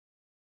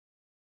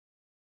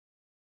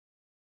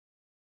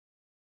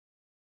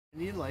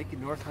Indian Lake in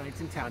North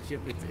Huntington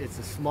Township. It's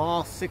a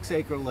small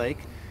 6-acre lake,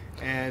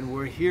 and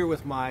we're here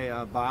with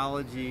my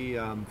biology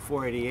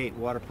 488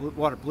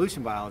 water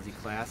pollution biology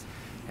class,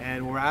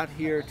 and we're out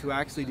here to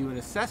actually do an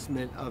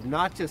assessment of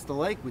not just the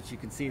lake, which you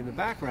can see in the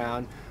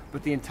background,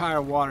 but the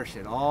entire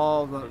watershed,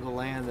 all the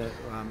land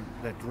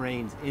that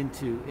drains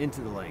into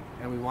the lake,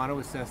 and we want to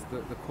assess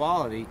the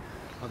quality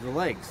of the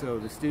lake. So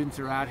the students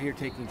are out here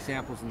taking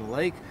samples in the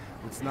lake.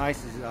 What's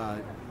nice is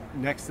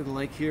next to the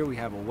lake here we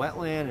have a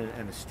wetland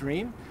and a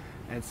stream,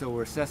 and so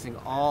we're assessing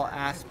all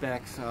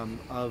aspects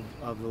of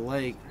the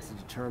lake to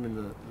determine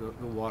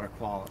the water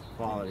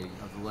quality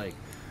of the lake.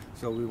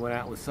 So we went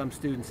out with some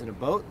students in a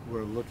boat.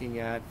 We're looking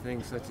at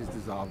things such as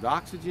dissolved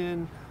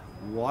oxygen,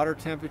 water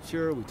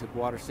temperature. We took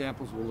water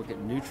samples. We'll look at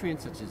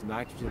nutrients such as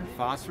nitrogen and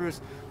phosphorus.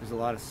 There's a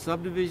lot of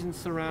subdivisions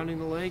surrounding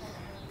the lake.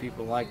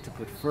 People like to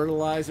put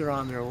fertilizer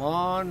on their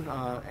lawn,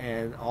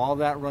 and all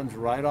that runs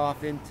right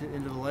off into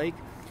the lake.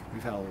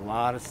 We've had a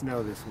lot of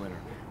snow this winter,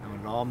 and when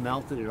it all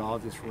melted, it all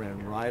just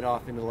ran right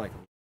off into the lake.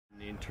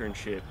 An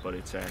internship, but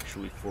it's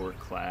actually for a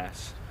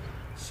class,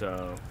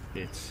 so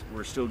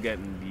we're still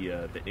getting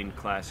the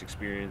in-class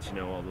experience, you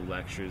know, all the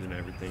lectures and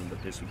everything,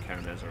 but this would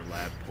count as our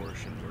lab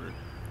portion.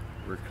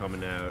 We're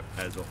coming out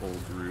as a whole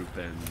group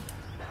and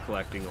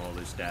collecting all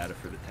this data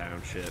for the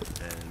township,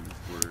 and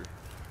we're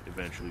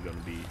eventually going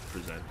to be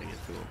presenting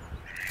it to them.